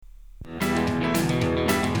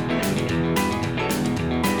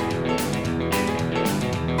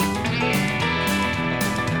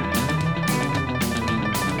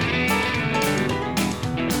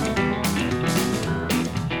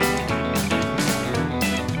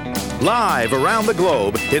Live around the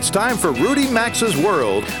globe, it's time for Rudy Maxa's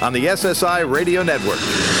World on the SSI Radio Network.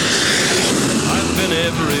 I've been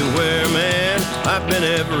everywhere, man. I've been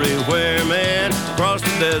everywhere, man. Across the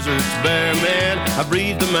deserts bare, man. I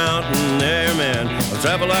breathe the mountain air, man. Of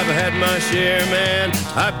travel I've had my share, man.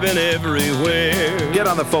 I've been everywhere. Get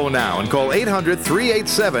on the phone now and call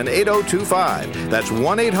 800-387-8025. That's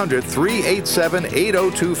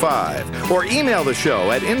 1-800-387-8025. Or email the show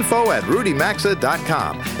at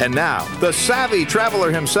info@rudymaxa.com. And now, the savvy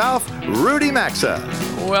traveler himself, Rudy Maxa.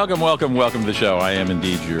 Welcome to the show. I am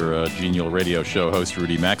indeed your genial radio show host,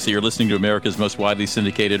 Rudy Maxa. You're listening to America's most widely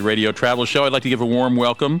syndicated radio travel show. I'd like to give a warm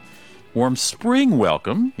spring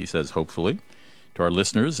welcome, he says, hopefully, to our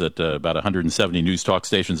listeners at about 170 news talk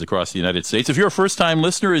stations across the United States. If you're a first-time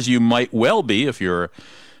listener, as you might well be, if you're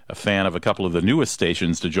a fan of a couple of the newest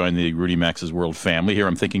stations to join the Rudy Maxa's World family. Here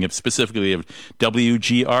I'm thinking specifically of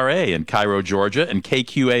WGRA in Cairo, Georgia, and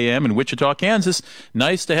KQAM in Wichita, Kansas.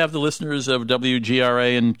 Nice to have the listeners of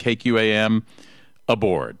WGRA and KQAM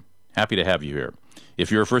aboard. Happy to have you here.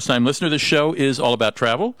 If you're a first-time listener, this show is all about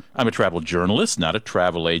travel. I'm a travel journalist, not a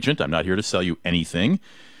travel agent. I'm not here to sell you anything,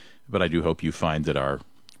 but I do hope you find that our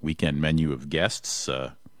weekend menu of guests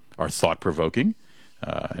are thought-provoking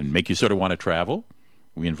and make you sort of want to travel.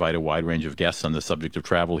 We invite a wide range of guests on the subject of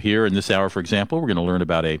travel here. In this hour, for example, we're going to learn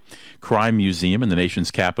about a crime museum in the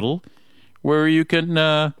nation's capital where you can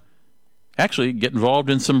actually get involved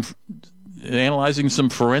in analyzing some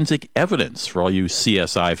forensic evidence for all you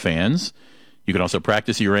CSI fans. You can also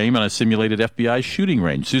practice your aim on a simulated FBI shooting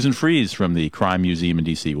range. Susan Fries from the Crime Museum in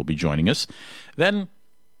D.C. will be joining us. Then,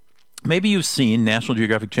 maybe you've seen National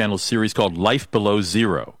Geographic Channel's series called Life Below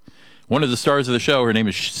Zero. One of the stars of the show, her name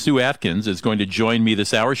is Sue Atkins, is going to join me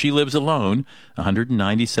this hour. She lives alone,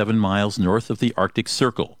 197 miles north of the Arctic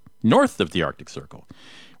Circle,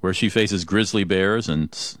 where she faces grizzly bears,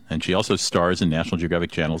 and she also stars in National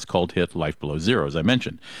Geographic Channel's cult hit Life Below Zero, as I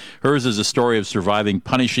mentioned. Hers is a story of surviving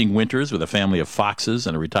punishing winters with a family of foxes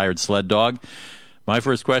and a retired sled dog. My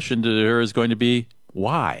first question to her is going to be,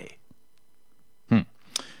 why?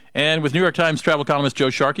 And with New York Times travel columnist Joe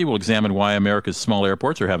Sharkey, we'll examine why America's small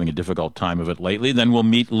airports are having a difficult time of it lately. Then we'll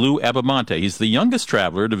meet Lou Abamonte. He's the youngest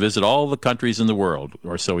traveler to visit all the countries in the world,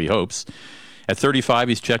 or so he hopes. At 35,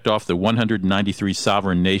 he's checked off the 193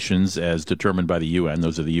 sovereign nations as determined by the UN.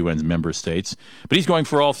 Those are the UN's member states. But he's going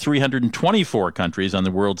for all 324 countries on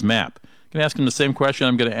the world's map. I'm going to ask him the same question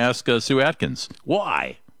I'm going to ask Sue Atkins.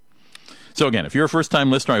 Why? So again, if you're a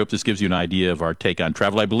first-time listener, I hope this gives you an idea of our take on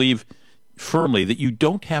travel. I believe firmly that you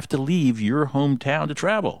don't have to leave your hometown to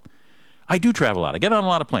travel. I do travel a lot. I get on a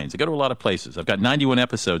lot of planes. I go to a lot of places. I've got 91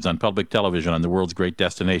 episodes on public television on the world's great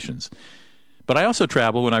destinations. But I also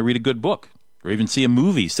travel when I read a good book or even see a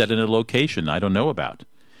movie set in a location I don't know about.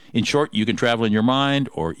 In short, you can travel in your mind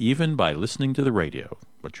or even by listening to the radio,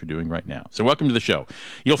 what you're doing right now. So welcome to the show.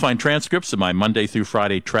 You'll find transcripts of my Monday through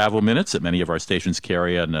Friday travel minutes that many of our stations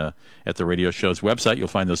carry at the radio show's website. You'll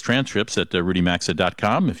find those transcripts at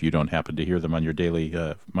rudymaxa.com if you don't happen to hear them on your daily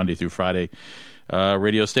Monday through Friday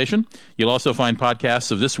radio station. You'll also find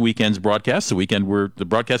podcasts of this weekend's broadcast, the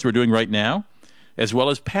broadcast we're doing right now, as well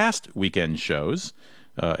as past weekend shows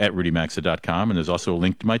at rudymaxa.com. And there's also a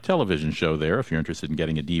link to my television show there if you're interested in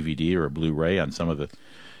getting a DVD or a Blu-ray on some of the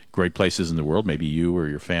great places in the world. Maybe you or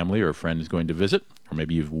your family or a friend is going to visit, or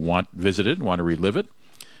maybe you've visited and want to relive it.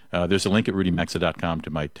 There's a link at rudymaxa.com to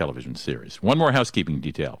my television series. One more housekeeping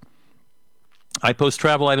detail. I post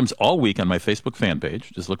travel items all week on my Facebook fan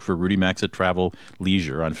page. Just look for Rudy Maxa Travel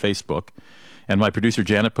Leisure on Facebook. And my producer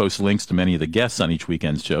Janet posts links to many of the guests on each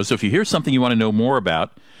weekend's show. So if you hear something you want to know more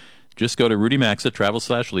about, just go to Rudy Maxa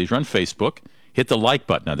Travel/Leisure on Facebook. Hit the like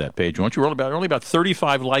button on that page, won't you? We're only about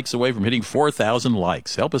 35 likes away from hitting 4,000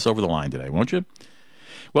 likes. Help us over the line today, won't you?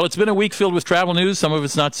 Well, it's been a week filled with travel news. Some of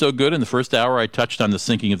it's not so good. In the first hour, I touched on the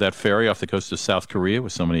sinking of that ferry off the coast of South Korea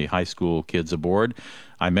with so many high school kids aboard.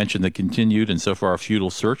 I mentioned the continued and so far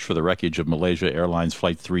futile search for the wreckage of Malaysia Airlines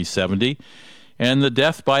Flight 370 and the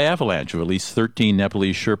death by avalanche of at least 13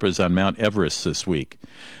 Nepalese Sherpas on Mount Everest this week.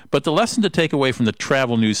 But the lesson to take away from the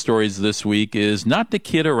travel news stories this week is not to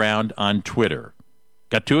kid around on Twitter.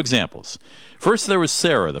 Got two examples. First, there was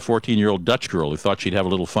Sarah, the 14-year-old Dutch girl who thought she'd have a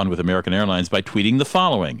little fun with American Airlines by tweeting the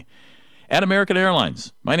following. At American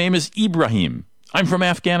Airlines, my name is Ibrahim. I'm from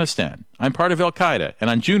Afghanistan. I'm part of Al-Qaeda. And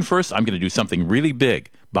on June 1st, I'm going to do something really big.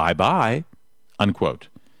 Bye-bye. Unquote.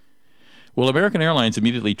 Well, American Airlines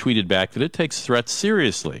immediately tweeted back that it takes threats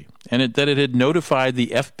seriously and that it had notified the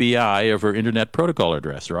FBI of her Internet Protocol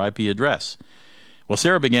address, or IP address. Well,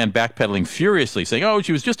 Sarah began backpedaling furiously, saying,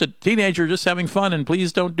 she was just a teenager just having fun, and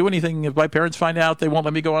please don't do anything. If my parents find out, they won't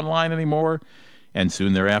let me go online anymore. and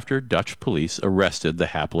soon thereafter, Dutch police arrested the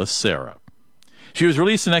hapless Sarah. She was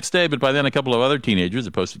released the next day, but by then a couple of other teenagers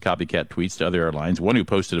had posted copycat tweets to other airlines. One who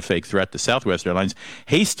posted a fake threat to Southwest Airlines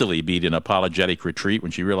hastily beat an apologetic retreat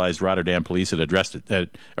when she realized Rotterdam police had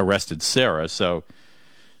arrested Sarah. So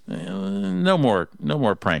no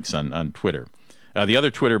more pranks on Twitter. The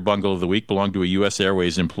other Twitter bungle of the week belonged to a U.S.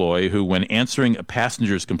 Airways employee who, when answering a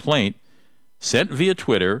passenger's complaint, sent via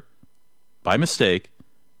Twitter, by mistake,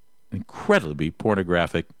 an incredibly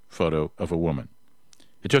pornographic photo of a woman.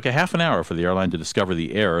 It took a half an hour for the airline to discover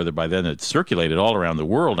the error that by then had circulated all around the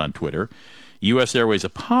world on Twitter. U.S. Airways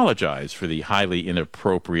apologized for the highly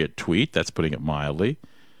inappropriate tweet, that's putting it mildly,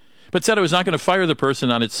 but said it was not going to fire the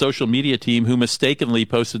person on its social media team who mistakenly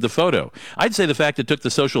posted the photo. I'd say the fact it took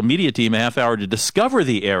the social media team a half hour to discover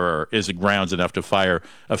the error is grounds enough to fire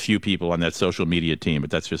a few people on that social media team,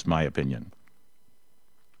 but that's just my opinion.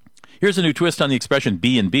 Here's a new twist on the expression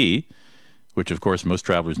B&B, which, of course, most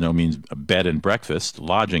travelers know means a bed and breakfast,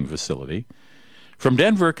 lodging facility. From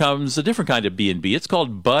Denver comes a different kind of B&B. It's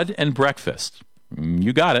called Bud and Breakfast.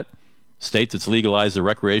 You got it. State that's legalized the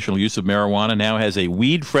recreational use of marijuana now has a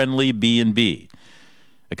weed-friendly B&B.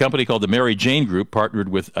 A company called the Mary Jane Group partnered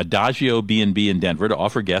with Adagio B&B in Denver to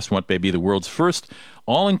offer guests what may be the world's first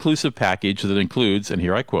all-inclusive package that includes, and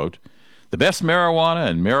here I quote, "the best marijuana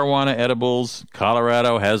and marijuana edibles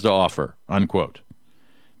Colorado has to offer," unquote.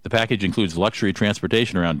 The package includes luxury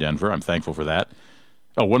transportation around Denver. I'm thankful for that.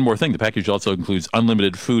 Oh, one more thing. The package also includes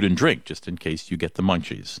unlimited food and drink, just in case you get the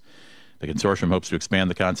munchies. The consortium hopes to expand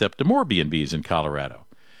the concept to more B&Bs in Colorado.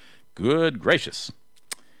 Good gracious.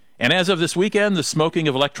 And as of this weekend, the smoking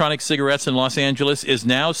of electronic cigarettes in Los Angeles is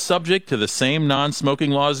now subject to the same non-smoking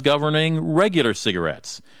laws governing regular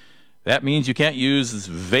cigarettes. That means you can't use those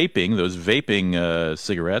vaping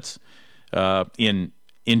cigarettes in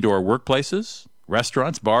indoor workplaces,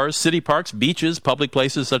 restaurants, bars, city parks, beaches, public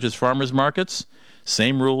places such as farmers markets.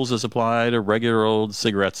 Same rules as apply to regular old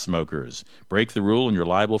cigarette smokers. Break the rule and you're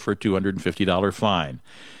liable for a $250 fine.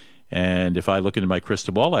 And if I look into my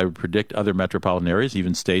crystal ball, I would predict other metropolitan areas,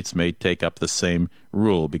 even states, may take up the same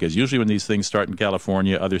rule. Because usually when these things start in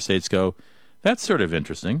California, other states go, that's sort of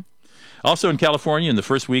interesting. Also in California, in the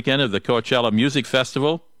first weekend of the Coachella Music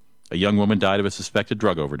Festival, a young woman died of a suspected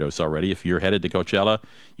drug overdose already. If you're headed to Coachella,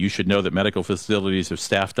 you should know that medical facilities have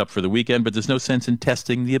staffed up for the weekend, but there's no sense in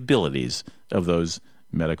testing the abilities of those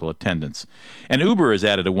medical attendants. And Uber has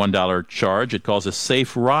added a $1 charge. It calls a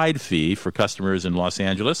safe ride fee for customers in Los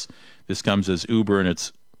Angeles. This comes as Uber and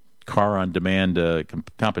its car-on-demand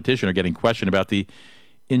competition are getting questioned about the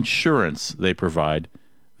insurance they provide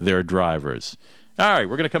their drivers. All right,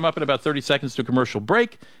 we're going to come up in about 30 seconds to a commercial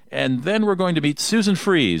break, and then we're going to meet Susan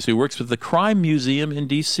Fries, who works with the Crime Museum in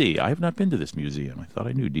D.C. I have not been to this museum. I thought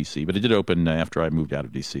I knew D.C., but it did open after I moved out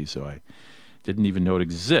of D.C., so I didn't even know it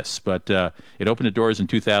exists. But it opened its doors in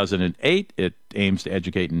 2008. It aims to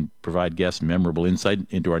educate and provide guests memorable insight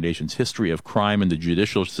into our nation's history of crime and the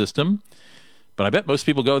judicial system. But I bet most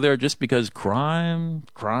people go there just because crime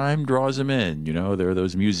draws them in. You know, there are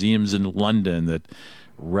those museums in London that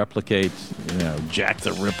replicate, Jack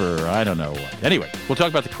the Ripper, I don't know what. Anyway, we'll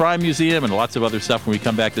talk about the Crime Museum and lots of other stuff when we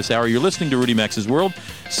come back this hour. You're listening to Rudy Max's World.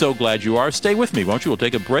 So glad you are. Stay with me, won't you? We'll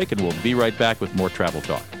take a break and we'll be right back with more travel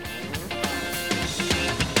talk.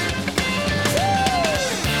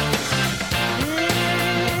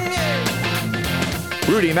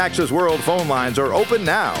 Rudy Max's World phone lines are open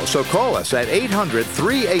now, so call us at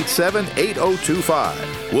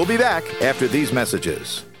 800-387-8025. We'll be back after these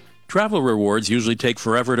messages. Travel rewards usually take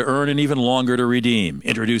forever to earn and even longer to redeem.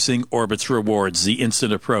 Introducing Orbitz Rewards, the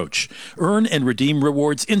instant approach. Earn and redeem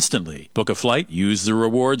rewards instantly. Book a flight, use the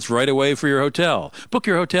rewards right away for your hotel. Book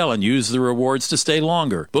your hotel and use the rewards to stay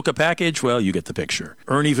longer. Book a package, well, you get the picture.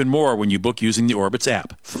 Earn even more when you book using the Orbitz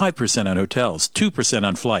app. 5% on hotels, 2%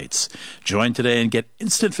 on flights. Join today and get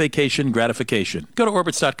instant vacation gratification. Go to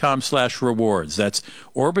Orbitz.com/rewards. That's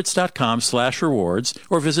Orbitz.com/rewards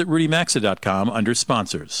or visit RudyMaxa.com under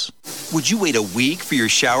sponsors. Would you wait a week for your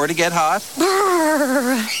shower to get hot?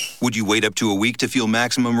 Would you wait up to a week to feel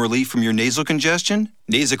maximum relief from your nasal congestion?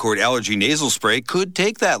 Nasacort Allergy Nasal Spray could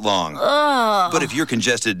take that long. But if you're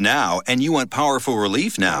congested now and you want powerful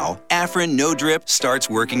relief now, Afrin No Drip starts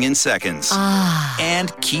working in seconds.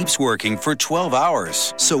 And keeps working for 12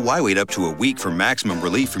 hours. So why wait up to a week for maximum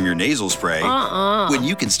relief from your nasal spray when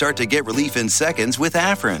you can start to get relief in seconds with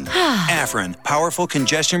Afrin? Afrin, powerful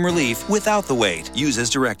congestion relief without the wait. Use as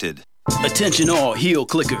directed. Attention all heel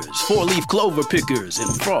clickers, four-leaf clover pickers,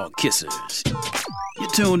 and frog kissers. You're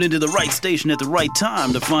tuned into the right station at the right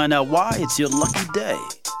time to find out why it's your lucky day.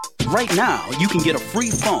 right now you can get a free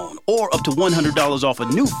phone or up to $100 off a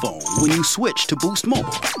new phone when you switch to Boost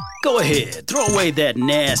Mobile. Go ahead, throw away that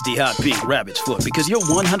nasty hot pink rabbit's foot because you're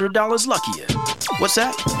 $100 luckier. What's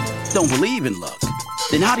that? Don't believe in luck?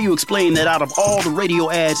 Then how do you explain that out of all the radio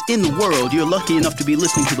ads in the world, you're lucky enough to be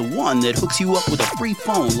listening to the one that hooks you up with a free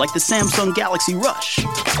phone like the Samsung Galaxy Rush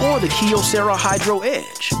or the Kyocera Hydro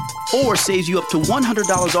Edge, or saves you up to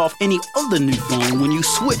 $100 off any other new phone when you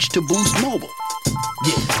switch to Boost Mobile?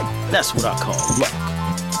 Yeah, that's what I call luck.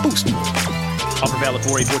 Boost Mobile. Offer valid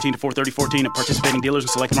 4/8/14 to 4/30/14 at participating dealers in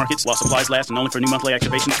select markets. While supplies last and only for new monthly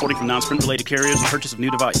activation porting from non-Sprint related carriers and purchase of new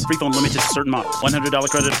device. Free phone limited to certain models. $100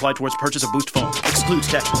 credit applied towards purchase of Boost phone. Excludes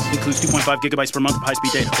taxes. Includes 2.5 gigabytes per month of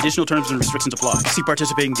high-speed data. Additional terms and restrictions apply. See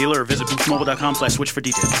participating dealer or visit boostmobile.com/switch for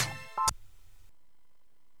details.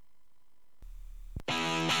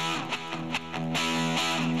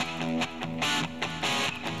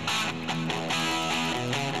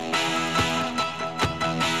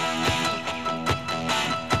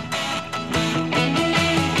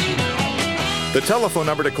 The telephone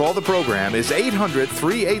number to call the program is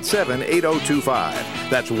 800-387-8025.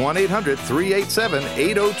 That's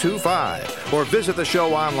 1-800-387-8025. Or visit the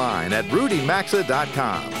show online at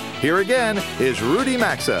rudymaxa.com. Here again is Rudy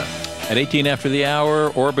Maxa. At 18 after the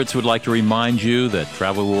hour, Orbitz would like to remind you that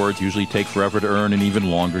travel rewards usually take forever to earn and even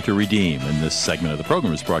longer to redeem. And this segment of the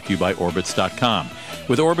program is brought to you by Orbitz.com.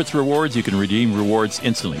 With Orbitz Rewards, you can redeem rewards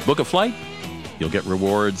instantly. Book a flight, you'll get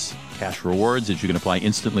rewards, cash rewards that you can apply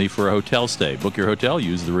instantly for a hotel stay. Book your hotel,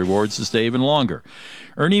 use the rewards to stay even longer.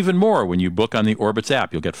 Earn even more when you book on the Orbitz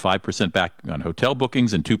app. You'll get 5% back on hotel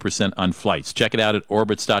bookings and 2% on flights. Check it out at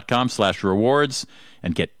Orbitz.com/rewards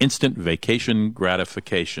and get instant vacation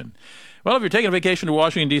gratification. Well, if you're taking a vacation to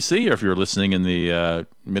Washington, D.C., or if you're listening in the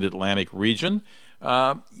Mid-Atlantic region,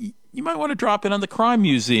 you might want to drop in on the Crime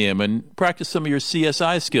Museum and practice some of your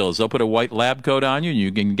CSI skills. They'll put a white lab coat on you and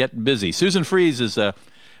you can get busy. Susan Fries is a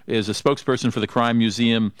spokesperson for the Crime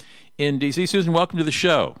Museum in D.C. Susan, welcome to the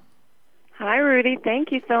show. Hi, Rudy.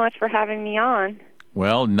 Thank you so much for having me on.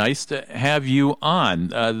 Well, nice to have you on.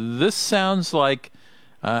 This sounds like,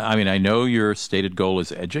 I know your stated goal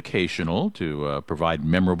is educational, to provide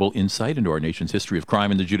memorable insight into our nation's history of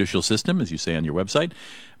crime in the judicial system, as you say on your website.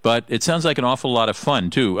 But it sounds like an awful lot of fun,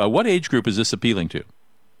 too. What age group is this appealing to?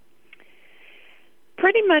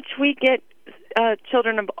 Pretty much we get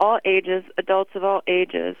children of all ages, adults of all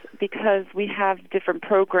ages, because we have different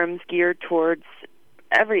programs geared towards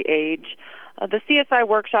every age. The CSI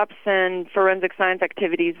workshops and forensic science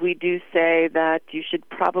activities, we do say that you should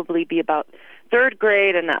probably be about third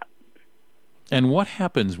grade and up. And what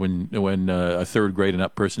happens when a third grade and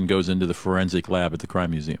up person goes into the forensic lab at the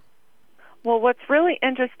Crime Museum? Well, what's really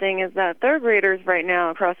interesting is that third graders right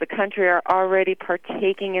now across the country are already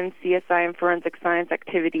partaking in CSI and forensic science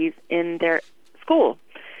activities in their school.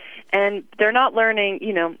 And they're not learning,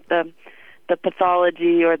 the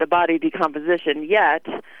pathology or the body decomposition yet,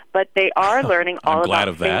 but they are learning all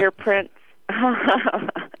about fingerprints.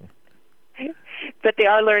 But they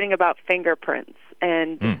are learning about fingerprints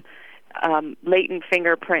and latent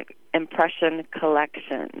fingerprint impression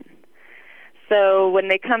collection. So when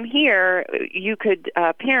they come here, you could,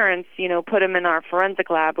 parents, put them in our forensic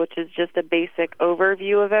lab, which is just a basic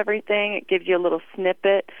overview of everything. It gives you a little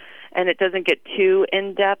snippet, and it doesn't get too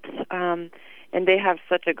in-depth, and they have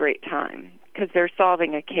such a great time because they're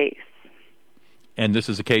solving a case. And this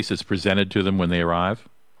is a case that's presented to them when they arrive?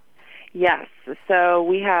 Yes. So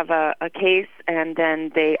we have a case, and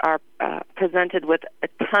then they are presented with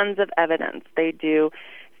tons of evidence. They do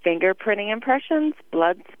fingerprinting impressions,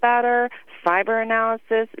 blood spatter, fiber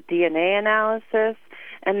analysis, DNA analysis,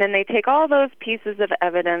 and then they take all those pieces of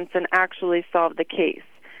evidence and actually solve the case.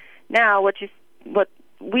 Now, what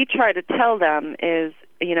we try to tell them is,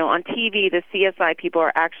 on TV, the CSI people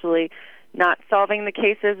are actually not solving the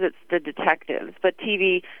cases, it's the detectives. But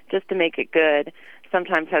TV, just to make it good,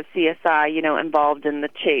 sometimes has CSI, involved in the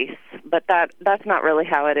chase. But that's not really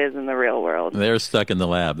how it is in the real world. They're stuck in the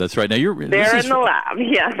lab. That's right. Now they're in the lab.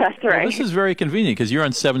 Yeah, that's right. Well, this is very convenient because you're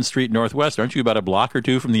on 7th Street Northwest. Aren't you about a block or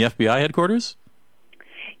two from the FBI headquarters?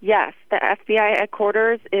 Yes, the FBI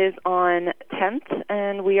headquarters is on 10th,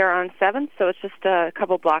 and we are on 7th, so it's just a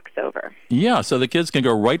couple blocks over. Yeah, so the kids can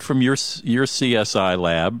go right from your CSI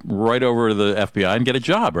lab right over to the FBI and get a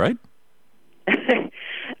job, right?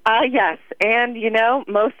 Yes, and,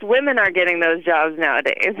 most women are getting those jobs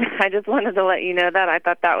nowadays. I just wanted to let you know that. I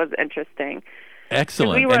thought that was interesting.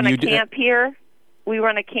 Excellent. We run a camp here. We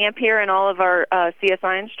run a camp here, and all of our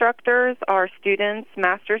CSI instructors are students,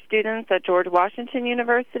 master students at George Washington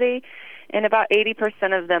University, and about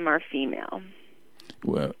 80% of them are female.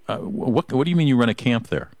 Well, what do you mean you run a camp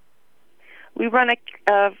there? we run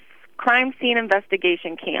a crime scene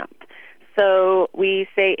investigation camp. So we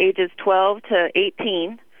say ages 12 to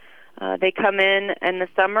 18. They come in the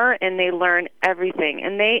summer and they learn everything,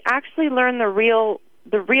 and they actually learn the real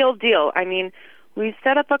deal. I mean, we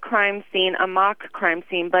set up a crime scene, a mock crime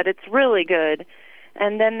scene, but it's really good.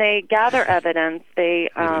 And then they gather evidence. They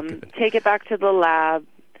take it back to the lab.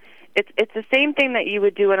 It's the same thing that you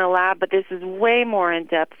would do in a lab, but this is way more in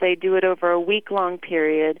depth. They do it over a week-long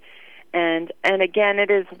period, and again, it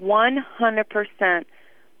is 100%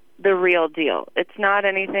 the real deal. It's not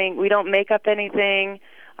anything. We don't make up anything.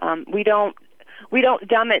 We don't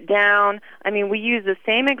dumb it down. I mean, we use the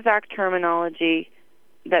same exact terminology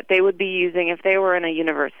that they would be using if they were in a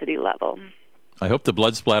university level. I hope the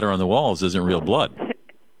blood splatter on the walls isn't real blood.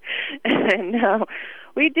 No,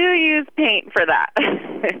 we do use paint for that.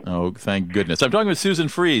 Oh, thank goodness. I'm talking with Susan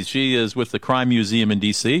Fries. She is with the Crime Museum in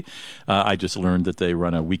D.C. I just learned that they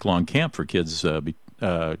run a week-long camp for kids up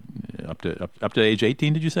to age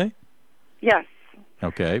 18, did you say? Yes.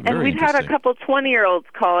 Okay, very And we've had a interesting. couple 20-year-olds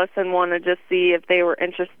call us and want to just see if they were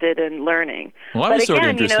interested in learning. Well, I was sort of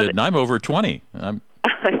interested, and I'm over 20.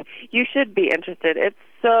 You should be interested. It's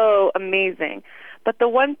so amazing. But the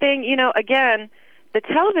one thing, again, the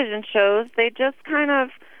television shows, they just kind of,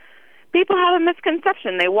 people have a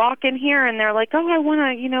misconception. They walk in here and they're like, oh, I want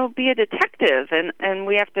to, be a detective. And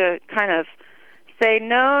we have to kind of say,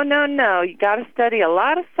 no. You got to study a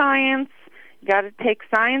lot of science. You got to take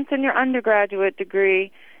science in your undergraduate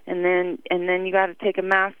degree, and then you got to take a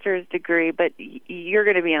master's degree. But you're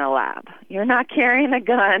going to be in a lab. You're not carrying a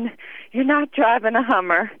gun. You're not driving a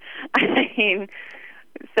Hummer. I mean,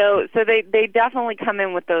 so they definitely come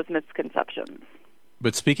in with those misconceptions.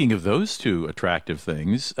 But speaking of those two attractive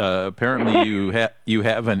things, apparently you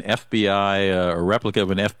have an FBI, a replica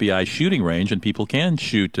of an FBI shooting range, and people can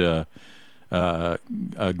shoot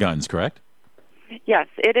guns, correct? Yes,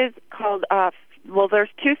 it is called, there's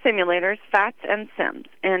two simulators, FATS and SIMS.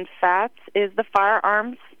 And FATS is the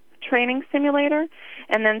firearms training simulator,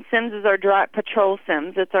 and then SIMS is our patrol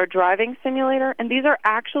SIMS. It's our driving simulator, and these are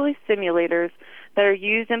actually simulators that are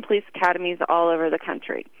used in police academies all over the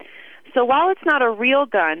country. So while it's not a real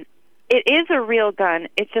gun, it is a real gun.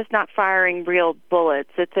 It's just not firing real bullets.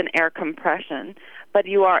 It's an air compression, but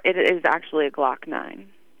it is actually a Glock 9.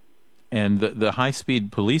 And the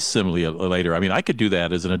high-speed police simulator, I mean, I could do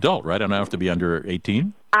that as an adult, right? I don't have to be under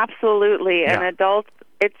 18? Absolutely. Yeah. An adult,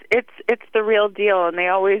 it's the real deal, and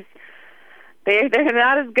they're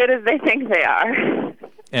not as good as they think they are.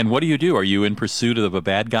 And what do you do? Are you in pursuit of a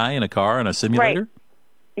bad guy in a car in a simulator? Right.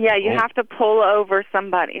 Yeah, you have to pull over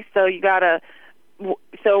somebody. So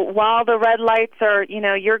so while the red lights are,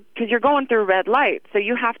 because you're going through red lights, so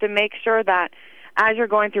you have to make sure that as you're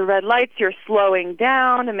going through red lights, you're slowing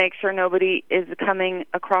down to make sure nobody is coming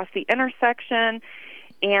across the intersection,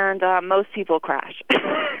 and most people crash.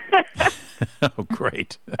 Oh,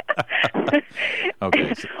 great.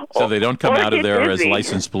 Okay, so they don't come out of there as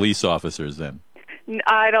licensed police officers then?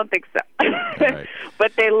 I don't think so. Right.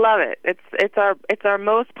 But they love it. It's our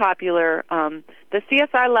most popular. The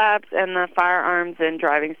CSI labs and the firearms and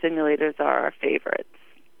driving simulators are our favorites.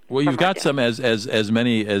 Well, you've got some as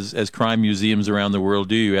many as crime museums around the world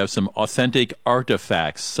do. You have some authentic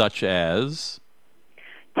artifacts, such as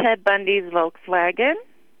Ted Bundy's Volkswagen.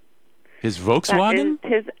 His Volkswagen? That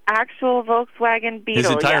is his actual Volkswagen Beetle.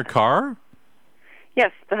 His entire yes. car?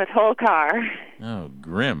 Yes, the whole car. Oh,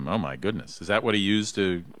 grim. Oh, my goodness. Is that what he used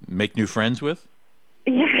to make new friends with?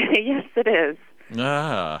 Yeah, yes, it is.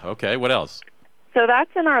 Ah, okay. What else? So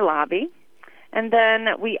that's in our lobby. And then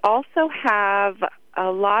we also have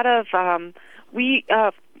a lot of, we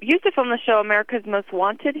used to film the show America's Most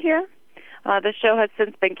Wanted here. The show has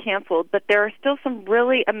since been canceled, but there are still some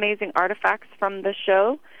really amazing artifacts from the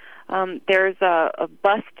show. There's a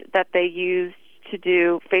bust that they used to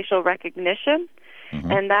do facial recognition,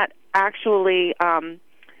 and that actually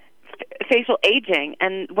facial aging.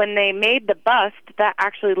 And when they made the bust, that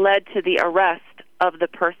actually led to the arrest of the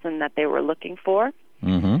person that they were looking for.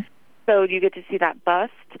 Mm-hmm. So you get to see that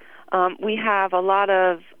bust. We have a lot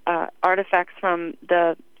of artifacts from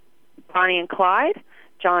the Bonnie and Clyde,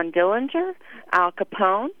 John Dillinger, Al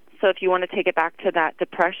Capone. So if you want to take it back to that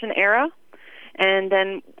Depression era. And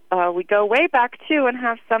then we go way back, too, and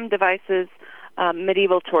have some devices,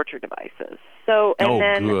 medieval torture devices. So, and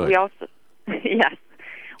then good. we also, yes.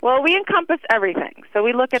 Well, we encompass everything. So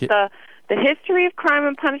we look at the history of crime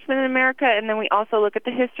and punishment in America, and then we also look at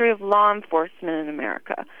the history of law enforcement in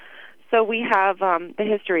America. So we have the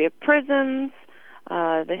history of prisons,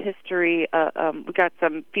 the history, we got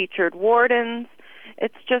some featured wardens,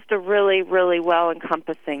 it's just a really, really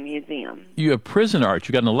well-encompassing museum. You have prison art.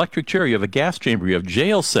 You got an electric chair. You have a gas chamber. You have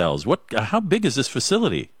jail cells. How big is this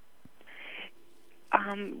facility?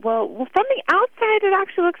 Well, from the outside, it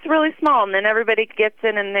actually looks really small, and then everybody gets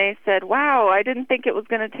in and they said, "Wow, I didn't think it was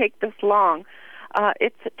going to take this long."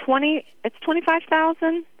 It's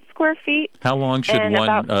 25,000 square feet. How long should and one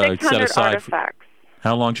about 600 set aside? artifacts.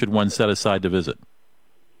 How long should one set aside to visit?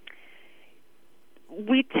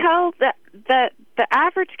 We tell that the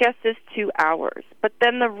average guest is 2 hours, but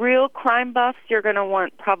then the real crime buffs, you're going to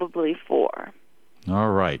want probably 4.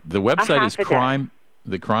 All right. The website is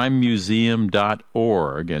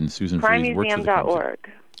crimemuseum.org, and Susan Fries works with the crimemuseum.org.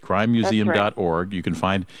 crimemuseum.org. Right. You can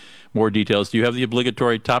find more details. Do you have the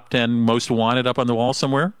obligatory top 10 most wanted up on the wall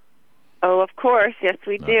somewhere? Oh, of course. Yes,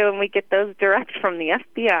 we do, and we get those direct from the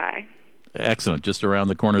FBI. Excellent. Just around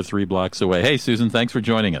the corner, 3 blocks away. Hey, Susan, thanks for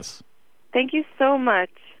joining us. Thank you so much.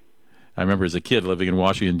 I remember as a kid living in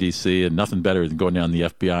Washington, D.C., and nothing better than going down to the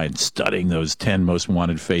FBI and studying those 10 most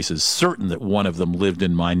wanted faces, certain that one of them lived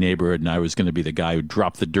in my neighborhood and I was going to be the guy who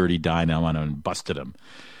dropped the dirty dynamo on him and busted him.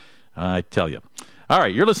 I tell you. All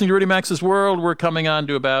right, you're listening to Rudy Maxa's World. We're coming on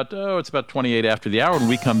to about 28 after the hour. When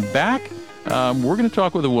we come back, we're going to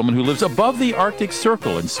talk with a woman who lives above the Arctic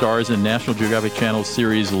Circle and stars in National Geographic Channel's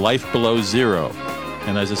series Life Below Zero.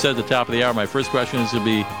 And as I said at the top of the hour, my first question is going to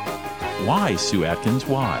be, why, Sue Atkins,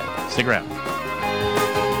 why? Stick around.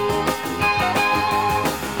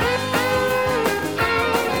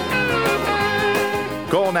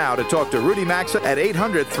 Call now to talk to Rudy Maxa at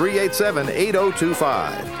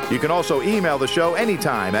 800-387-8025. You can also email the show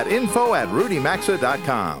anytime at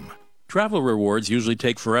info@rudymaxa.com. Travel rewards usually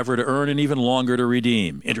take forever to earn and even longer to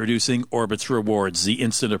redeem. Introducing Orbitz Rewards, the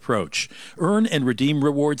instant approach. Earn and redeem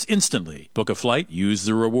rewards instantly. Book a flight, use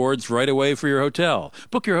the rewards right away for your hotel.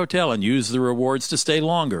 Book your hotel and use the rewards to stay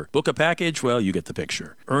longer. Book a package, well, you get the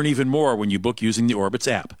picture. Earn even more when you book using the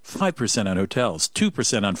Orbitz app. 5% on hotels,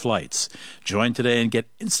 2% on flights. Join today and get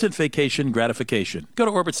instant vacation gratification. Go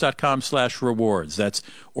to Orbitz.com/rewards. That's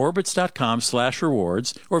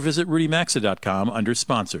Orbitz.com/rewards, or visit RudyMaxa.com under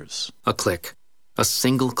sponsors. A click. A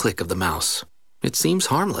single click of the mouse. It seems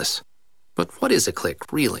harmless. But what is a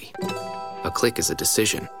click, really? A click is a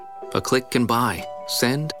decision. A click can buy,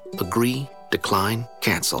 send, agree, decline,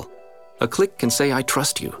 cancel. A click can say, I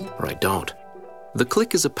trust you, or I don't. The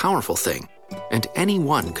click is a powerful thing, and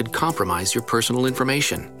anyone could compromise your personal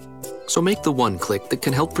information. So make the one click that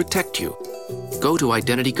can help protect you. Go to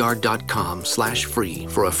IdentityGuard.com/free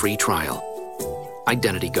for a free trial.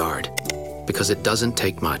 Identity Guard. Because it doesn't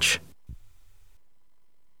take much.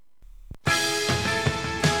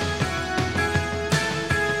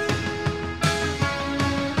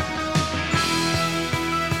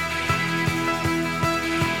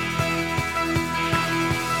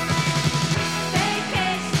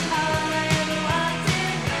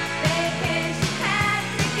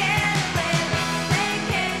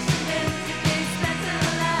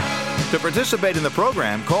 To participate in the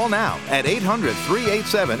program, call now at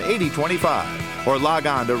 800-387-8025 or log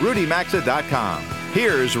on to RudyMaxa.com.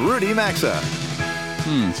 Here's Rudy Maxa.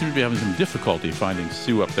 Seem to be having some difficulty finding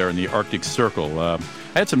Sue up there in the Arctic Circle. I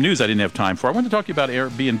had some news I didn't have time for. I wanted to talk to you about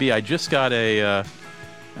Airbnb. I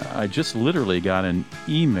just literally got an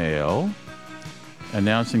email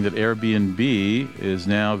announcing that Airbnb is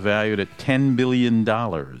now valued at $10 billion.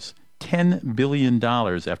 $10 billion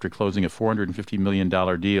after closing a $450 million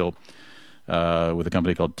deal with a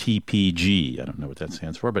company called TPG. I don't know what that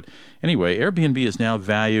stands for. But anyway, Airbnb is now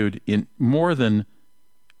valued in more than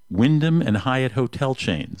Wyndham and Hyatt hotel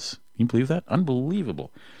chains. Can you believe that?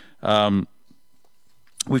 Unbelievable.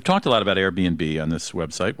 We've talked a lot about Airbnb on this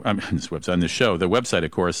website. On this show. The website,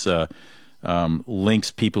 of course,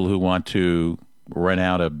 links people who want to rent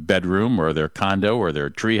out a bedroom or their condo or their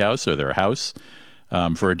treehouse or their house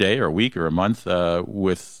for a day or a week or a month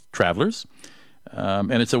with travelers.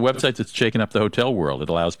 And it's a website that's shaken up the hotel world. It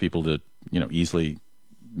allows people to, easily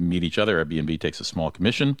meet each other. Airbnb takes a small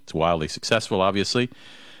commission. It's wildly successful, obviously.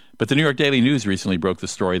 But the New York Daily News recently broke the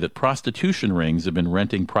story that prostitution rings have been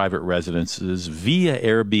renting private residences via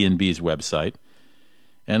Airbnb's website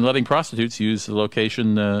and letting prostitutes use the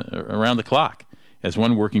location around the clock. As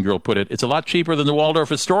one working girl put it, it's a lot cheaper than the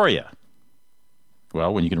Waldorf Astoria.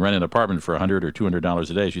 Well, when you can rent an apartment for $100 or $200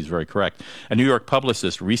 a day, she's very correct. A New York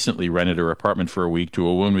publicist recently rented her apartment for a week to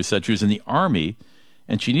a woman who said she was in the Army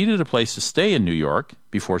and she needed a place to stay in New York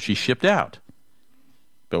before she shipped out.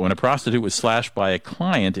 But when a prostitute was slashed by a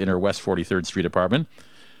client in her West 43rd Street apartment,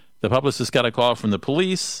 the publicist got a call from the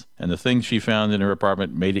police, and the things she found in her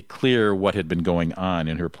apartment made it clear what had been going on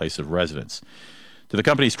in her place of residence. To the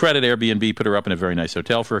company's credit, Airbnb put her up in a very nice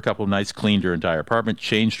hotel for a couple of nights, cleaned her entire apartment,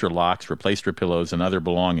 changed her locks, replaced her pillows, and other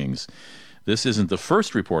belongings. This isn't the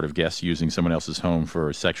first report of guests using someone else's home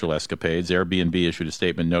for sexual escapades. Airbnb issued a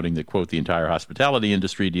statement noting that, quote, the entire hospitality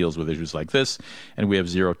industry deals with issues like this, and we have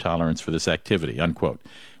zero tolerance for this activity, unquote.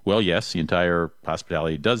 Well, yes, the entire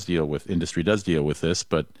hospitality industry does deal with this,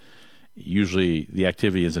 but usually the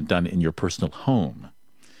activity isn't done in your personal home.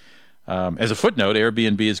 As a footnote,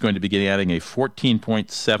 Airbnb is going to begin adding a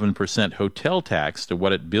 14.7% hotel tax to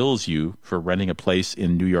what it bills you for renting a place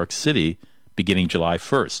in New York City beginning July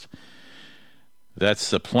 1st. That's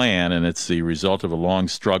the plan, and it's the result of a long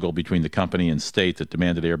struggle between the company and state that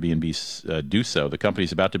demanded Airbnb do so. The company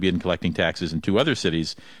is about to begin collecting taxes in two other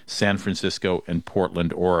cities, San Francisco and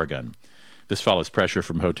Portland, Oregon. This follows pressure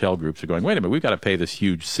from hotel groups who are going, wait a minute, we've got to pay this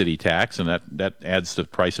huge city tax, and that adds to the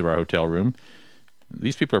price of our hotel room.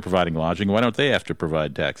 These people are providing lodging. Why don't they have to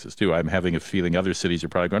provide taxes, too? I'm having a feeling other cities are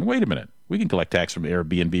probably going, wait a minute, we can collect tax from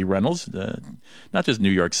Airbnb rentals, not just New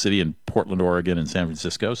York City and Portland, Oregon, and San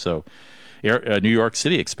Francisco. So New York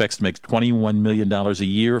City expects to make $21 million a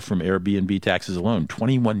year from Airbnb taxes alone.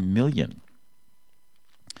 $21 million.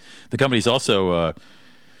 The company's also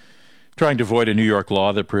trying to avoid a New York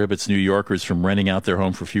law that prohibits New Yorkers from renting out their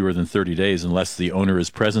home for fewer than 30 days unless the owner is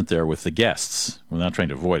present there with the guests. We're not trying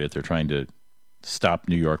to avoid it. They're trying to stop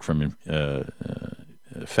New York from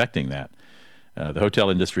affecting that. The hotel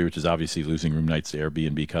industry, which is obviously losing room nights to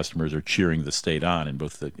Airbnb customers, are cheering the state on in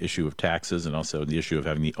both the issue of taxes and also the issue of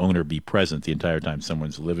having the owner be present the entire time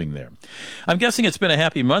someone's living there. I'm guessing it's been a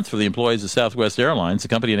happy month for the employees of Southwest Airlines. The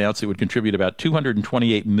company announced it would contribute about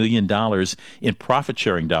 $228 million in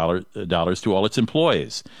profit-sharing dollars to all its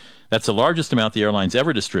employees. That's the largest amount the airline's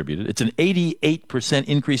ever distributed. It's an 88%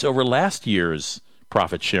 increase over last year's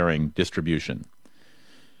profit-sharing distribution.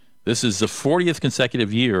 This is the 40th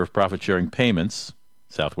consecutive year of profit-sharing payments,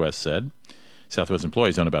 Southwest said. Southwest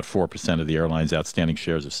employees own about 4% of the airline's outstanding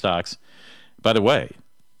shares of stocks. By the way,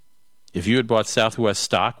 if you had bought Southwest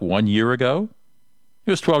stock 1 year ago,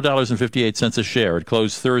 it was $12.58 a share. It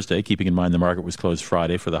closed Thursday, keeping in mind the market was closed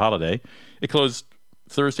Friday for the holiday. It closed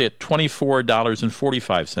Thursday at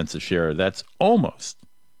 $24.45 a share. That's almost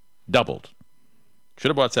doubled. Should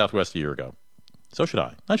have bought Southwest a year ago. So should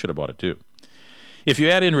I. I should have bought it too. If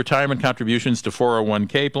you add in retirement contributions to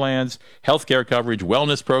 401k plans, health care coverage,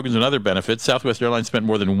 wellness programs, and other benefits, Southwest Airlines spent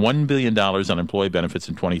more than $1 billion on employee benefits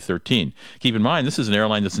in 2013. Keep in mind, this is an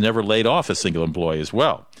airline that's never laid off a single employee as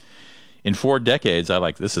well. In 4 decades,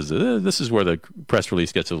 this is where the press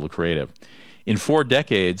release gets a little creative. In 4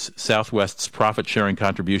 decades, Southwest's profit-sharing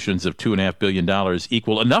contributions of $2.5 billion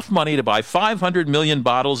equal enough money to buy 500 million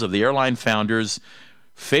bottles of the airline founder's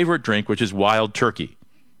favorite drink, which is Wild Turkey.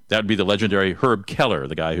 That would be the legendary Herb Keller,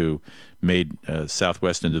 the guy who made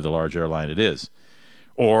Southwest into the large airline it is.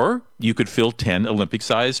 Or you could fill 10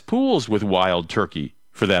 Olympic-sized pools with Wild Turkey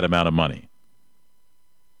for that amount of money.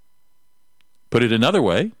 Put it another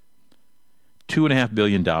way, $2.5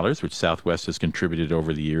 billion, which Southwest has contributed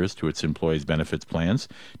over the years to its employees' benefits plans,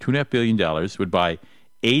 $2.5 billion would buy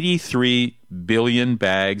 83 billion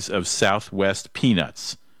bags of Southwest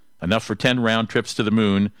peanuts, enough for 10 round trips to the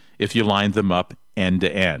moon if you lined them up end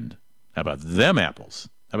to end. How about them apples?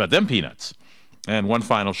 How about them peanuts? And one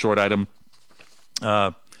final short item.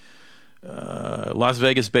 Las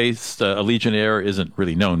Vegas-based Allegiant Air isn't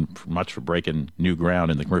really known much for breaking new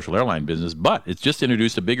ground in the commercial airline business, but it's just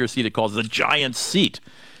introduced a bigger seat it calls the Giant Seat.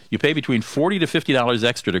 You pay between $40 to $50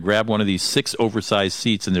 extra to grab one of these 6 oversized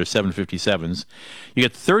seats in their 757s. You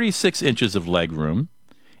get 36 inches of leg room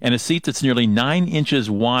and a seat that's nearly 9 inches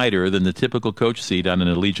wider than the typical coach seat on an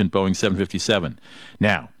Allegiant Boeing 757.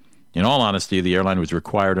 Now, in all honesty, the airline was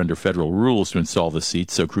required under federal rules to install the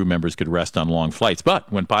seats so crew members could rest on long flights.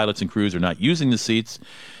 But when pilots and crews are not using the seats,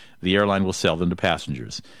 the airline will sell them to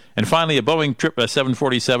passengers. And finally, a Boeing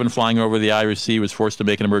 747 flying over the Irish Sea was forced to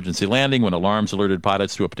make an emergency landing when alarms alerted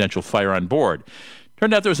pilots to a potential fire on board.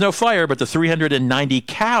 Turned out there was no fire, but the 390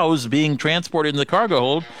 cows being transported in the cargo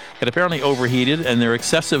hold had apparently overheated, and their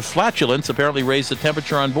excessive flatulence apparently raised the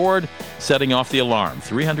temperature on board, setting off the alarm.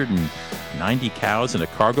 390 cows in a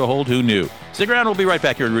cargo hold? Who knew? Stick around. We'll be right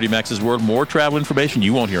back here in Rudy Max's World. More travel information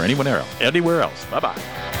you won't hear anywhere else. Bye-bye.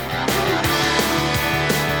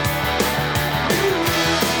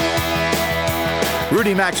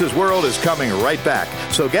 Rudy Max's World is coming right back,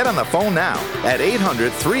 so get on the phone now at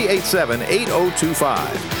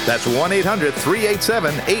 800-387-8025. That's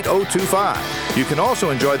 1-800-387-8025. You can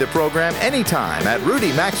also enjoy the program anytime at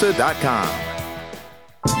rudymaxa.com.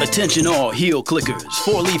 Attention all heel clickers,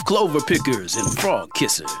 4-leaf clover pickers, and frog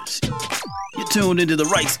kissers. You're tuned into the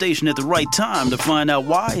right station at the right time to find out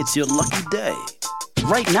why it's your lucky day.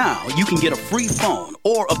 Right now, you can get a free phone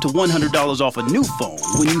or up to $100 off a new phone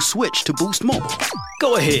when you switch to Boost Mobile.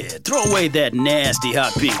 Go ahead, throw away that nasty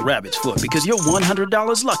hot pink rabbit's foot because you're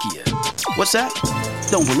 $100 luckier. What's that?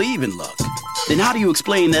 Don't believe in luck? Then how do you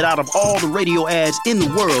explain that out of all the radio ads in the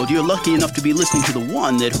world, you're lucky enough to be listening to the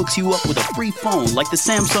one that hooks you up with a free phone like the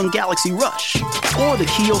Samsung Galaxy Rush or the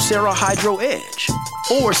Kyocera Hydro Edge,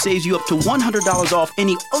 or saves you up to $100 off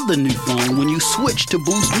any other new phone when you switch to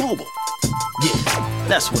Boost Mobile? Yeah,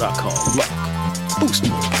 that's what I call luck. Boost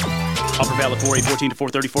Mobile. Offer valid 4/8/14 to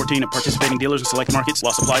 4/30/14 at participating dealers in select markets.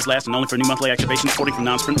 While supplies last and only for new monthly activation reporting from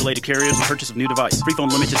non-Sprint related carriers and purchase of new device. Free phone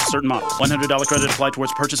limited to certain models. $100 credit applied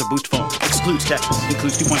towards purchase of Boost phone. Excludes taxes.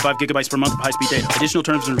 Includes 2.5 gigabytes per month of high-speed data. Additional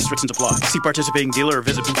terms and restrictions apply. See participating dealer or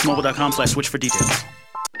visit boostmobile.com/switch for details.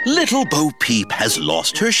 Little Bo Peep has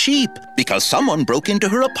lost her sheep because someone broke into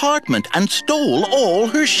her apartment and stole all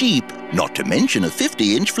her sheep, not to mention a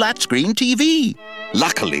 50-inch flat-screen TV.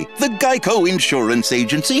 Luckily, the Geico Insurance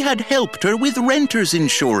Agency had helped her with renter's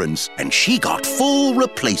insurance, and she got full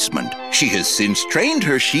replacement. She has since trained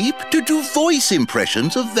her sheep to do voice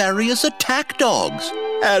impressions of various attack dogs,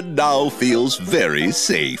 and now feels very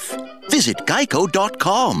safe. Visit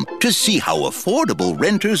geico.com to see how affordable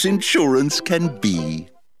renter's insurance can be.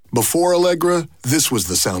 Before Allegra, this was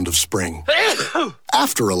the sound of spring.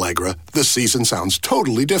 After Allegra, the season sounds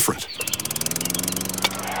totally different.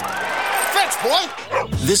 Fetch, boy!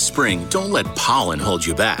 This spring, don't let pollen hold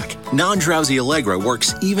you back. Non-drowsy Allegra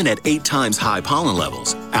works even at 8 times high pollen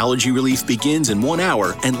levels. Allergy relief begins in 1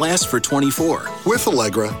 hour and lasts for 24. With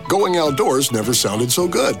Allegra, going outdoors never sounded so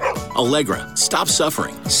good. Allegra, stop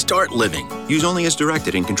suffering. Start living. Use only as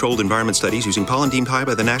directed in controlled environment studies using pollen deemed high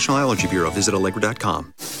by the National Allergy Bureau. Visit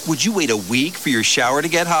Allegra.com. Would you wait a week for your shower to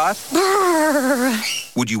get hot?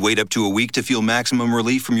 Would you wait up to a week to feel maximum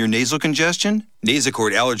relief from your nasal congestion?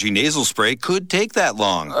 Nasacort Allergy Nasal Spray could take that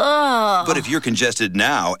long. But if you're congested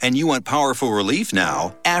now and you want powerful relief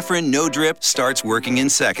now, Afrin No Drip starts working in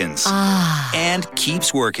seconds. And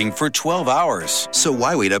keeps working for 12 hours. So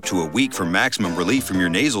why wait up to a week for maximum relief from your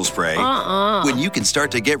nasal spray when you can start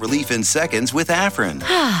to get relief in seconds with Afrin?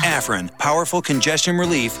 Afrin, powerful congestion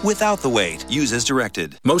relief without the wait. Use as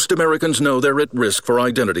directed. Most Americans know they're at risk for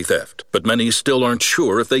identity theft, but many still aren't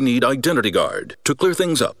sure if they need Identity Guard. To clear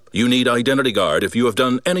things up, you need Identity Guard if you have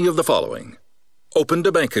done any of the following: opened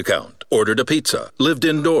a bank account, ordered a pizza, lived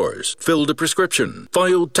indoors, filled a prescription,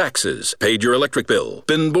 filed taxes, paid your electric bill,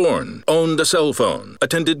 been born, owned a cell phone,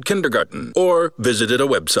 attended kindergarten, or visited a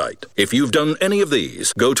website. If you've done any of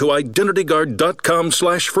these, go to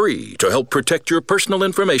IdentityGuard.com/free to help protect your personal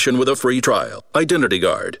information with a free trial. Identity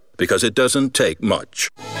Guard, because it doesn't take much.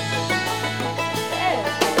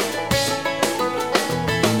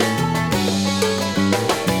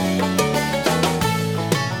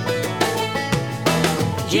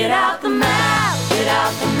 Get out the map,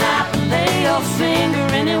 and lay your finger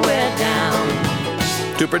anywhere down.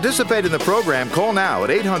 To participate in the program, call now at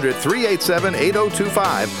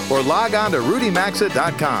 800-387-8025 or log on to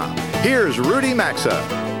rudymaxa.com. Here's Rudy Maxa.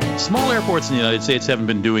 Small airports in the United States haven't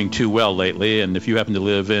been doing too well lately, and if you happen to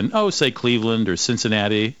live in, say, Cleveland or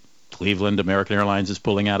Cincinnati, Cleveland, American Airlines is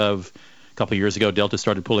pulling out of. A couple of years ago, Delta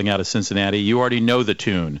started pulling out of Cincinnati. You already know the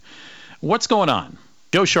tune. What's going on?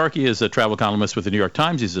 Joe Sharkey is a travel columnist with the New York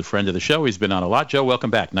Times. He's a friend of the show. He's been on a lot. Joe,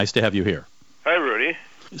 welcome back. Nice to have you here. Hi, Rudy.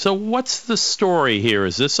 So what's the story here?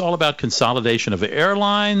 Is this all about consolidation of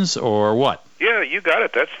airlines or what? Yeah, you got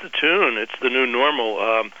it. That's the tune. It's the new normal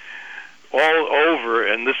all over.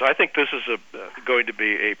 And I think this is going to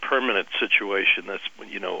be a permanent situation. That's,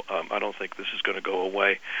 I don't think this is going to go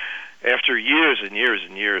away. After years and years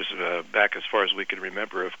and years, back as far as we can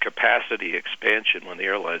remember, of capacity expansion when the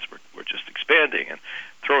airlines were just expanding and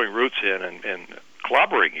throwing routes in and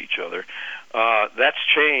clobbering each other, that's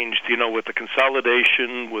changed, with the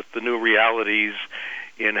consolidation, with the new realities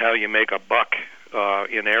in how you make a buck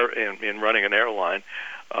in running an airline.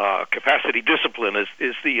 Capacity discipline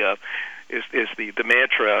is the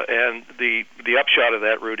mantra, and the upshot of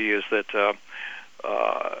that, Rudy, is that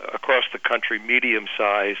across the country,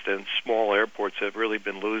 medium-sized and small airports have really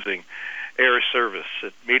been losing air service.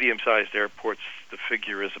 At medium-sized airports, the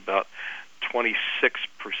figure is about 26%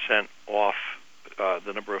 off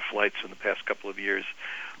the number of flights in the past couple of years.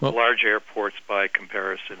 Well, large airports, by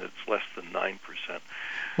comparison, it's less than 9%.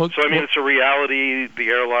 It's a reality. The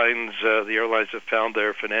airlines have found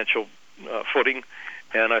their financial footing.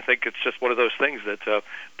 And I think it's just one of those things that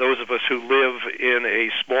those of us who live in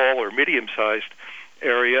a small or medium-sized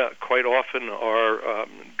area quite often are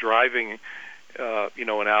driving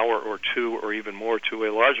an hour or two or even more to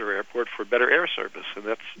a larger airport for better air service, and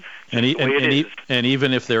that's and the way it is. And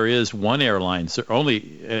even if there is one airline serving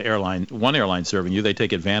you, they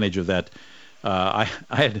take advantage of that. I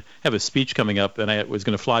have a speech coming up, and I was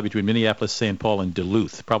going to fly between Minneapolis, St. Paul, and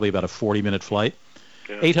Duluth, probably about a 40-minute flight.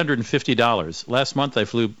 Yeah. $850. Last month I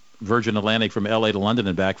flew Virgin Atlantic from L.A. to London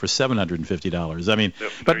and back for $750. I mean,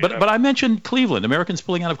 but I mentioned Cleveland. Americans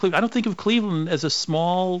pulling out of Cleveland. I don't think of Cleveland as a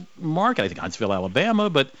small market. I think Huntsville,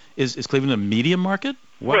 Alabama, but is Cleveland a medium market?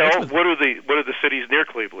 What are the cities near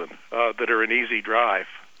Cleveland that are an easy drive?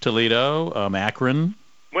 Toledo, Akron.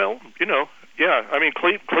 Well, yeah. I mean,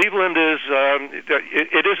 Cleveland is.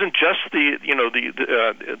 It isn't just the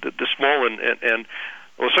small and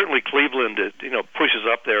well, certainly Cleveland pushes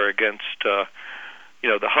up there against the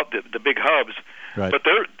big hubs. Right. But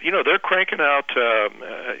they're cranking out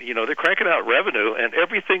revenue, and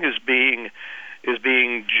everything is being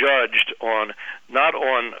judged not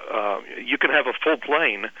on you can have a full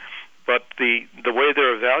plane, but the way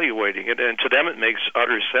they're evaluating it, and to them it makes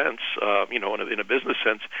utter sense, in a business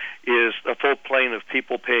sense, is a full plane of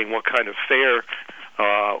people paying what kind of fare,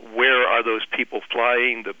 where are those people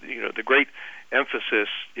flying? The great emphasis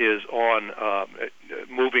is on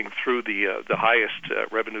moving through the highest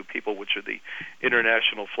revenue people, which are the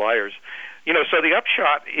international flyers. So the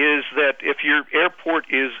upshot is that if your airport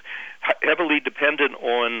is heavily dependent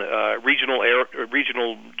on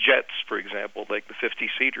regional jets, for example, like the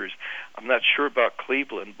 50-seaters. I'm not sure about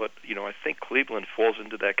Cleveland, but I think Cleveland falls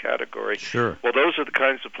into that category. Sure. Well, those are the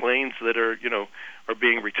kinds of planes that are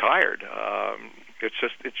being retired. It's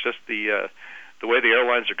just the way the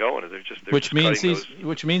airlines are going. Which means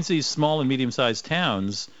these small and medium-sized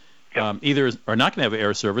towns either are not going to have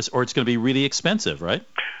air service, or it's going to be really expensive, right?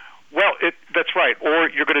 Well, that's right. Or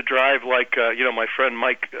you're going to drive like my friend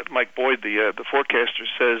Mike Boyd, the forecaster,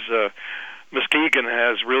 says Muskegon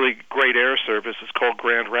has really great air service. It's called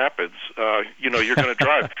Grand Rapids. You're going to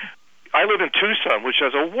drive. I live in Tucson, which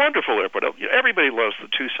has a wonderful airport. Everybody loves the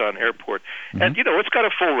Tucson airport, and it's got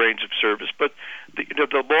a full range of service. But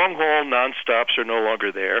the long haul nonstops are no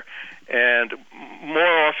longer there, and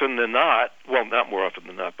more often than not, well, not more often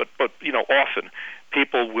than not, but often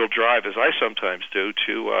people will drive, as I sometimes do,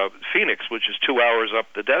 to Phoenix, which is 2 hours up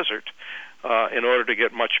the desert, in order to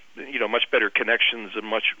get much better connections and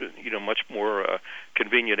much more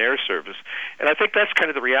convenient air service. And I think that's kind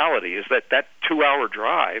of the reality: is that 2 hour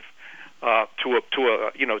drive to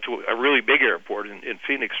a really big airport in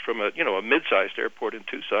Phoenix from a mid-sized airport in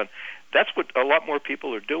Tucson. That's what a lot more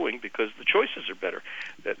people are doing because the choices are better.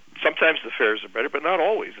 Sometimes the fares are better, but not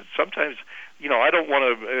always. Sometimes, I don't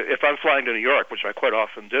want to. If I'm flying to New York, which I quite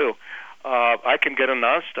often do, I can get a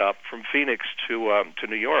nonstop from Phoenix to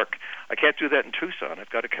New York. I can't do that in Tucson.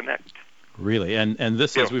 I've got to connect. Really, and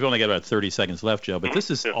this is, we've only got about 30 seconds left, Joe, but this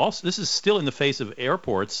is still in the face of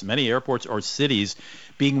airports, many airports or cities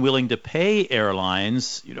being willing to pay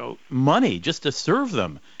airlines, money just to serve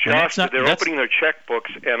them. Josh, they're opening their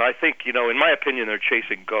checkbooks, and I think, in my opinion, they're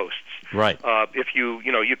chasing ghosts. Right. If you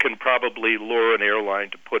can probably lure an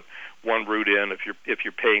airline to put one route in if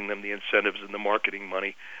you're paying them the incentives and the marketing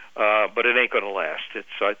money, but it ain't going to last.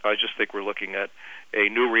 I just think we're looking at a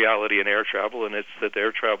new reality in air travel, and it's that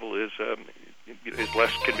air travel is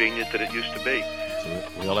less convenient than it used to be.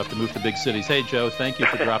 So we all have to move to big cities. Hey, Joe, thank you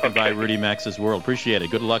for dropping by Rudy Maxa's World. Appreciate it.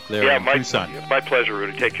 Good luck there in Tucson. My pleasure,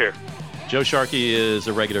 Rudy. Take care. Joe Sharkey is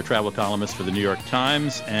a regular travel columnist for the New York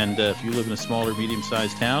Times, and if you live in a smaller,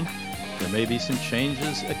 medium-sized town, there may be some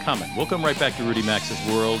changes coming. We'll come right back to Rudy Maxa's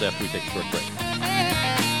World after we take a short break.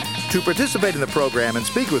 To participate in the program and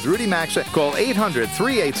speak with Rudy Maxa, call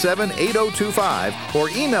 800-387-8025 or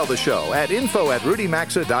email the show at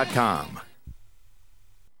info@rudymaxa.com.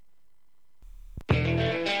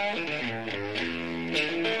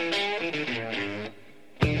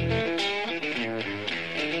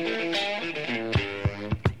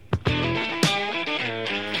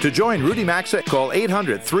 To join Rudy Maxa, call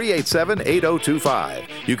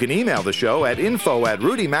 800-387-8025. You can email the show at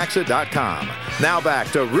info@rudymaxa.com. Now back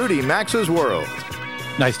to Rudy Maxa's World.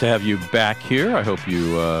 Nice to have you back here. I hope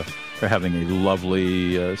you are having a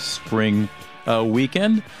lovely spring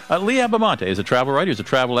weekend. Lee Abamonte is a travel writer. He's a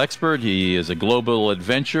travel expert. He is a global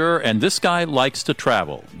adventurer, and this guy likes to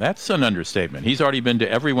travel. That's an understatement. He's already been to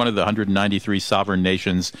every one of the 193 sovereign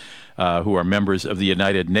nations who are members of the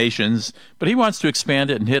United Nations, but he wants to expand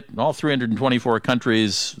it and hit all 324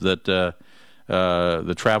 countries that the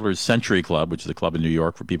Travelers Century Club, which is a club in New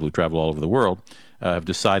York for people who travel all over the world, have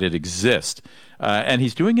decided exist. And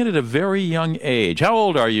he's doing it at a very young age. How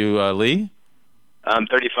old are you, Lee? I'm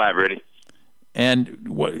 35, Rudy. And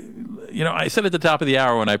I said at the top of the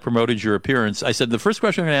hour when I promoted your appearance, I said the first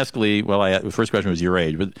question I'm going to ask Lee, the first question was your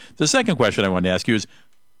age, but the second question I wanted to ask you is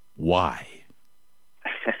why?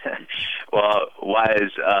 Well, why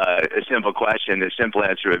is a simple question. The simple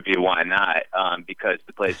answer would be why not? Because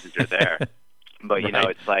the places are there. But,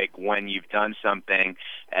 it's like when you've done something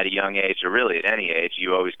at a young age, or really at any age,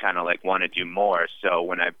 you always kind of like want to do more. So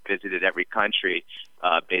when I visited every country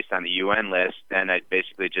based on the UN list, then I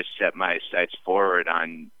basically just set my sights forward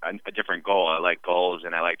on a different goal. I like goals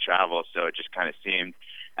and I like travel, so it just kind of seemed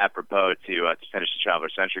apropos to finish the Traveler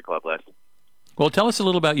Century Club list. Well, tell us a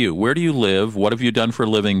little about you. Where do you live? What have you done for a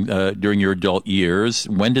living during your adult years?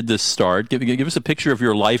 When did this start? Give us a picture of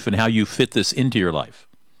your life and how you fit this into your life.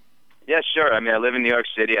 Yeah, sure. I mean, I live in New York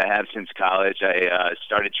City. I have since college. I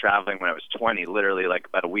started traveling when I was 20, literally like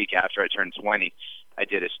about a week after I turned 20. I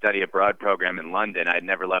did a study abroad program in London. I had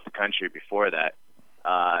never left the country before that,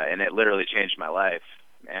 and it literally changed my life.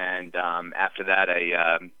 And after that,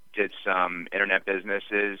 I did some internet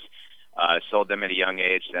businesses, sold them at a young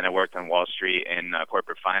age. Then I worked on Wall Street in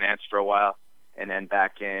corporate finance for a while. And then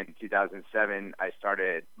back in 2007, I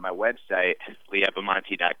started my website,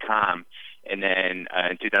 leeabamonte.com. And then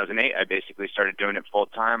in 2008, I basically started doing it full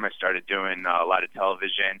time. I started doing a lot of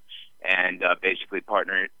television and basically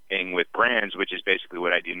partnering with brands, which is basically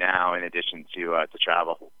what I do now in addition to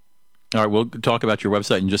travel. All right, we'll talk about your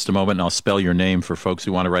website in just a moment, and I'll spell your name for folks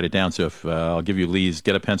who want to write it down. So if I'll give you Lee's,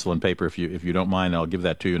 get a pencil and paper if you don't mind. I'll give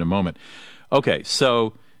that to you in a moment. Okay,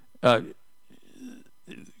 so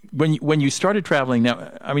when you started traveling,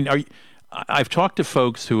 now, I mean, I've talked to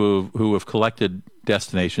folks who have collected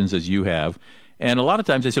destinations as you have, and a lot of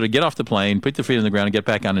times they sort of get off the plane, put their feet on the ground, and get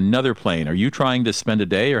back on another plane. Are you trying to spend a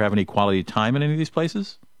day or have any quality time in any of these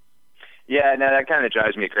places? Yeah, no, that kind of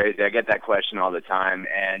drives me crazy. I get that question all the time,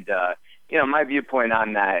 and my viewpoint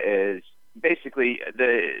on that is basically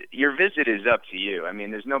your visit is up to you. I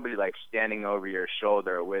mean, there's nobody like standing over your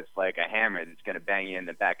shoulder with like a hammer that's going to bang you in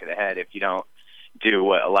the back of the head if you don't do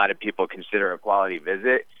what a lot of people consider a quality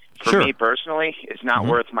visit. For me personally, it's not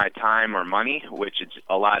worth my time or money, which is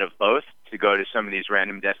a lot of both, to go to some of these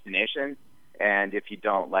random destinations. And if you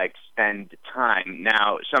don't like spend time,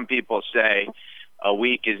 now some people say a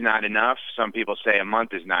week is not enough. Some people say a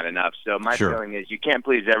month is not enough. So my feeling is you can't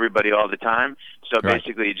please everybody all the time. So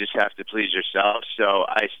basically you just have to please yourself. So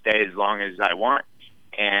I stay as long as I want.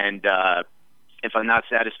 And if I'm not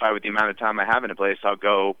satisfied with the amount of time I have in a place, I'll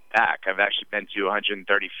go back. I've actually been to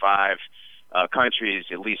 135 countries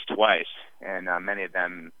at least twice, and many of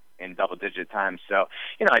them in double-digit times. So,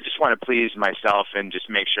 I just want to please myself and just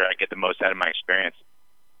make sure I get the most out of my experience.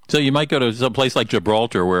 So you might go to some place like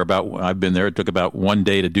Gibraltar, where I've been there. It took about 1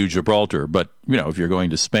 day to do Gibraltar, but if you're going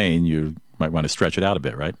to Spain, you might want to stretch it out a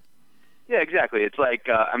bit, right? Yeah, exactly. It's like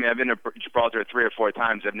I've been to Gibraltar 3 or 4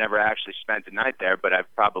 times. I've never actually spent a night there, but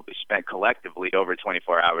I've probably spent collectively over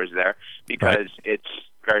 24 hours there because it's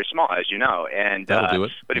very small, as you know. And that'll do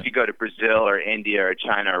it. But if you go to Brazil or India or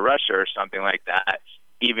China or Russia or something like that,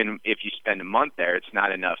 even if you spend a month there, it's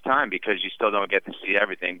not enough time because you still don't get to see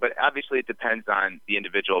everything. But obviously it depends on the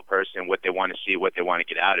individual person, what they want to see, what they want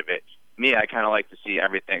to get out of it. Me, I kind of like to see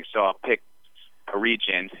everything. So I'll pick a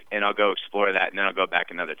region and I'll go explore that, and then I'll go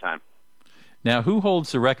back another time. Now, who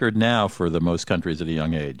holds the record now for the most countries at a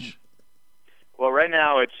young age? Well, right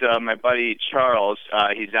now it's my buddy Charles.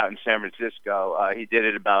 He's out in San Francisco. He did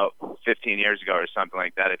it about 15 years ago or something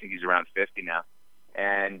like that. I think he's around 50 now.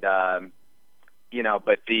 And,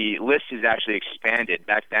 but the list has actually expanded.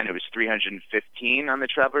 Back then it was 315 on the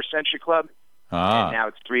Traveler Century Club. And now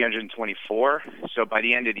it's 324. So by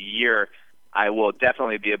the end of the year, I will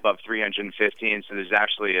definitely be above 315, so there's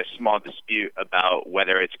actually a small dispute about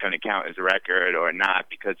whether it's going to count as a record or not,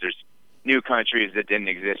 because there's new countries that didn't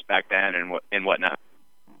exist back then and whatnot.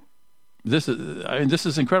 This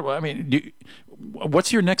is incredible. I mean,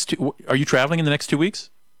 what's your next? Are you traveling in the next 2 weeks?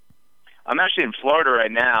 I'm actually in Florida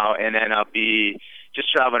right now, and then I'll be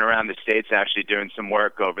just traveling around the States, actually doing some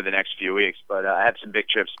work over the next few weeks. But I have some big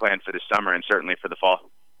trips planned for the summer and certainly for the fall.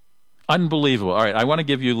 Unbelievable. All right, I want to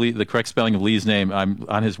give you Lee, the correct spelling of Lee's name. I'm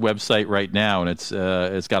on his website right now, and it's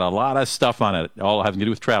got a lot of stuff on it, all having to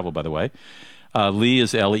do with travel, by the way. Lee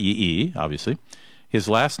is L-E-E, obviously. His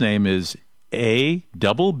last name is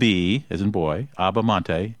A-double-B, as in boy,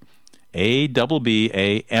 Abamonte,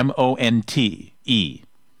 A-double-B-A-M-O-N-T-E.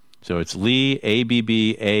 So it's Lee,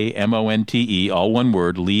 A-B-B-A-M-O-N-T-E, all one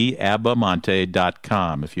word,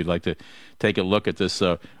 leeabamonte.com, if you'd like to take a look at this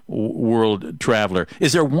world traveler.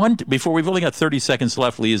 Is there one, before we've only got 30 seconds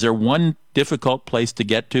left, Lee, is there one difficult place to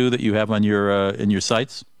get to that you have on your in your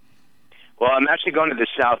sites? Well, I'm actually going to the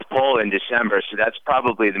South Pole in December, so that's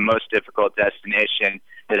probably the most difficult destination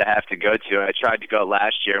that I have to go to. I tried to go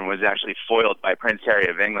last year and was actually foiled by Prince Harry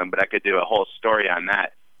of England, but I could do a whole story on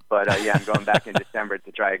that. But yeah, I'm going back in December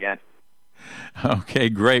to try again. Okay,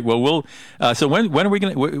 great. Well, we'll. So when are we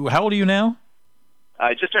going to? How old are you now?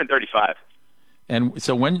 I just turned 35. And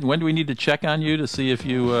so when do we need to check on you to see if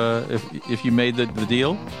you if you made the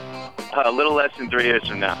deal? A little less than 3 years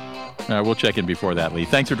from now. We'll check in before that, Lee.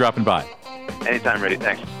 Thanks for dropping by. Anytime, Rudy.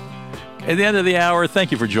 Thanks. At the end of the hour,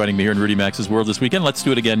 thank you for joining me here in Rudy Max's World this weekend. Let's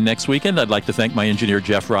do it again next weekend. I'd like to thank my engineer,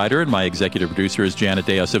 Jeff Ryder, and my executive producer is Janet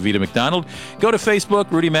Deosavita McDonald. Go to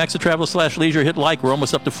Facebook, Rudy Maxa Travel/Leisure. Hit like. We're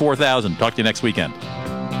almost up to 4,000. Talk to you next weekend.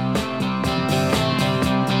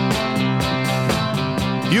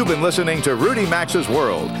 You've been listening to Rudy Max's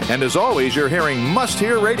World. And as always, you're hearing Must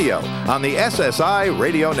Hear Radio on the SSI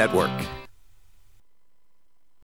Radio Network.